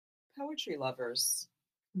poetry lovers.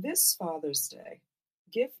 This Father's Day,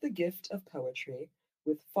 give the gift of poetry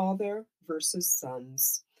with Father versus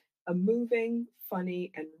Sons, a moving,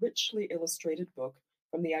 funny, and richly illustrated book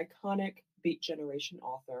from the iconic Beat Generation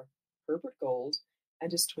author Herbert Gold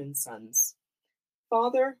and his twin sons.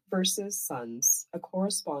 Father versus Sons, a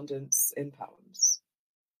correspondence in poems.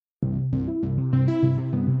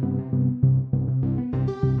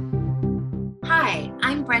 Hi,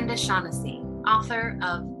 I'm Brenda Shaughnessy, author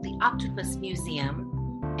of The Octopus Museum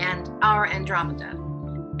and Our Andromeda,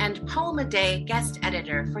 and Poem a Day guest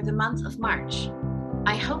editor for the month of March.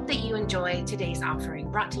 I hope that you enjoy today's offering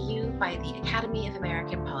brought to you by the Academy of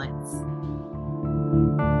American Poets.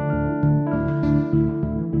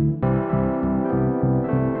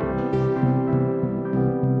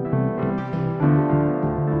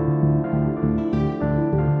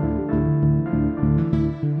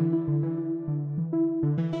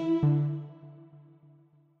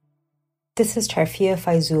 This is Tarfia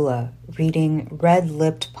Faizullah reading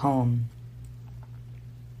Red-Lipped Poem.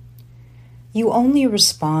 You only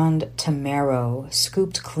respond to marrow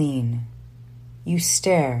scooped clean. You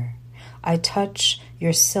stare. I touch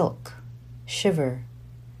your silk. Shiver.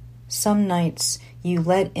 Some nights you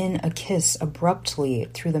let in a kiss abruptly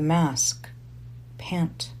through the mask.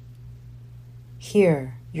 Pant.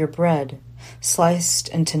 Here, your bread, sliced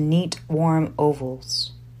into neat, warm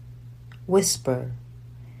ovals. Whisper.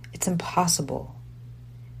 It's impossible.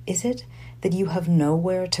 Is it that you have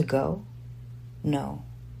nowhere to go? No.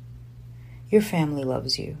 Your family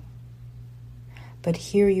loves you. But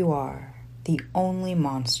here you are, the only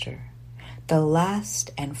monster, the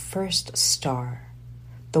last and first star,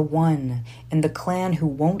 the one in the clan who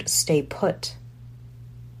won't stay put.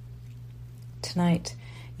 Tonight,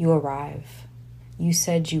 you arrive. You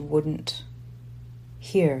said you wouldn't.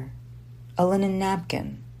 Here, a linen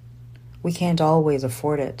napkin. We can't always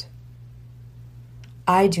afford it.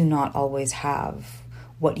 I do not always have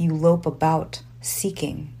what you lope about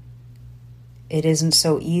seeking. It isn't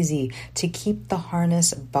so easy to keep the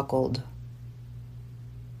harness buckled.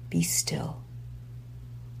 Be still.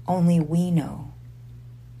 Only we know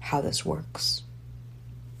how this works.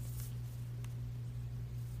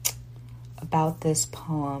 About this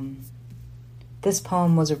poem. This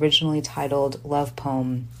poem was originally titled Love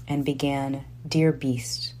Poem and began, Dear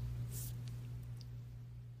Beast.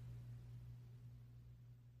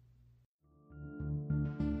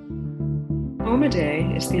 Poem a Day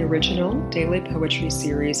is the original daily poetry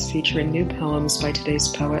series featuring new poems by today's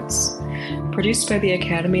poets. Produced by the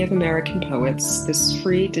Academy of American Poets, this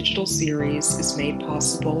free digital series is made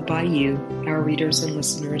possible by you, our readers and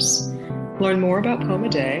listeners. Learn more about Poem a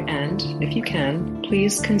Day and, if you can,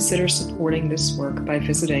 please consider supporting this work by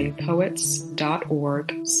visiting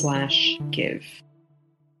poets.org/give.